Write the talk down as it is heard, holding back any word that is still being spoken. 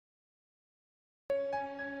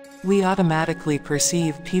We automatically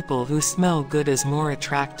perceive people who smell good as more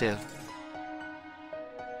attractive.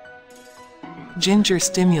 Ginger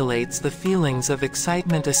stimulates the feelings of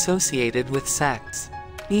excitement associated with sex.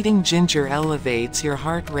 Eating ginger elevates your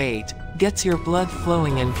heart rate, gets your blood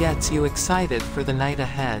flowing and gets you excited for the night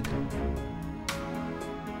ahead.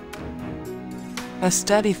 A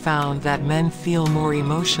study found that men feel more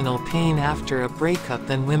emotional pain after a breakup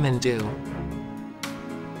than women do.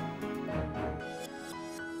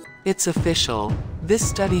 It's official. This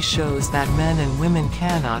study shows that men and women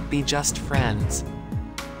cannot be just friends.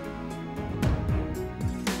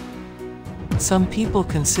 Some people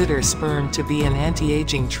consider sperm to be an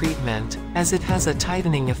anti-aging treatment, as it has a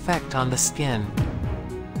tightening effect on the skin.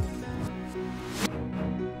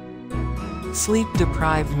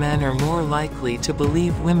 Sleep-deprived men are more likely to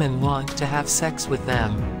believe women want to have sex with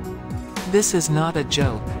them. This is not a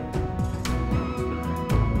joke.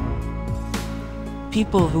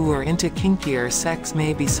 People who are into kinkier sex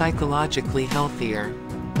may be psychologically healthier.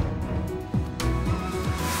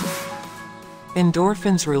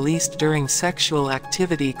 Endorphins released during sexual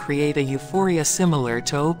activity create a euphoria similar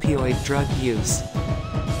to opioid drug use.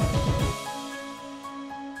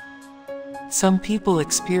 Some people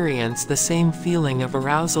experience the same feeling of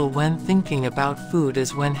arousal when thinking about food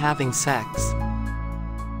as when having sex.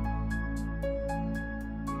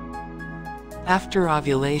 After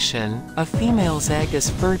ovulation, a female's egg is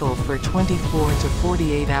fertile for 24 to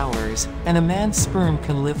 48 hours, and a man's sperm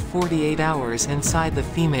can live 48 hours inside the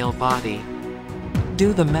female body.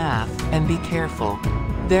 Do the math, and be careful.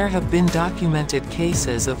 There have been documented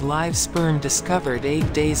cases of live sperm discovered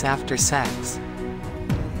 8 days after sex.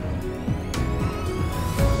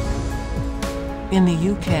 In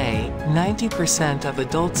the UK, 90% of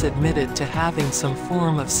adults admitted to having some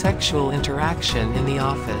form of sexual interaction in the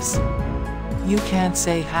office. You can't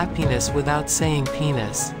say happiness without saying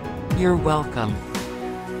penis. You're welcome.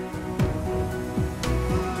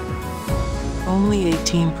 Only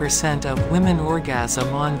 18% of women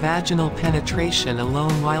orgasm on vaginal penetration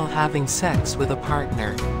alone while having sex with a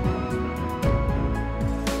partner.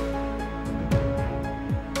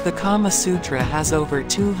 The Kama Sutra has over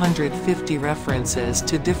 250 references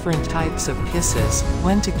to different types of kisses,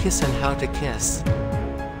 when to kiss and how to kiss.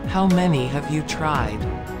 How many have you tried?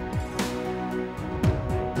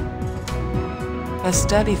 A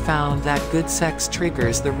study found that good sex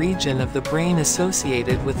triggers the region of the brain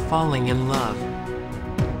associated with falling in love.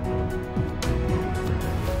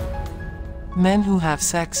 Men who have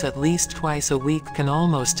sex at least twice a week can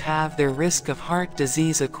almost halve their risk of heart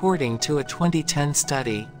disease according to a 2010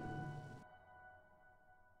 study.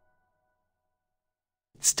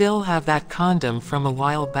 Still have that condom from a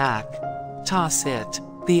while back? Toss it.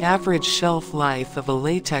 The average shelf life of a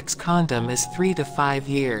latex condom is 3 to 5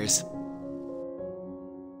 years.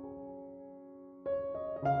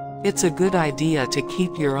 It's a good idea to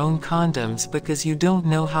keep your own condoms because you don't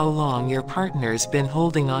know how long your partner's been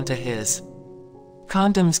holding onto his.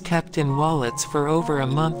 Condoms kept in wallets for over a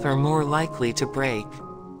month are more likely to break.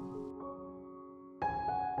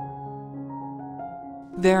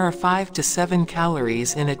 There are 5 to 7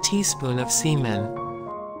 calories in a teaspoon of semen.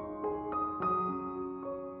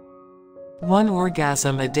 One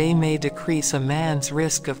orgasm a day may decrease a man's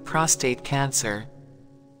risk of prostate cancer.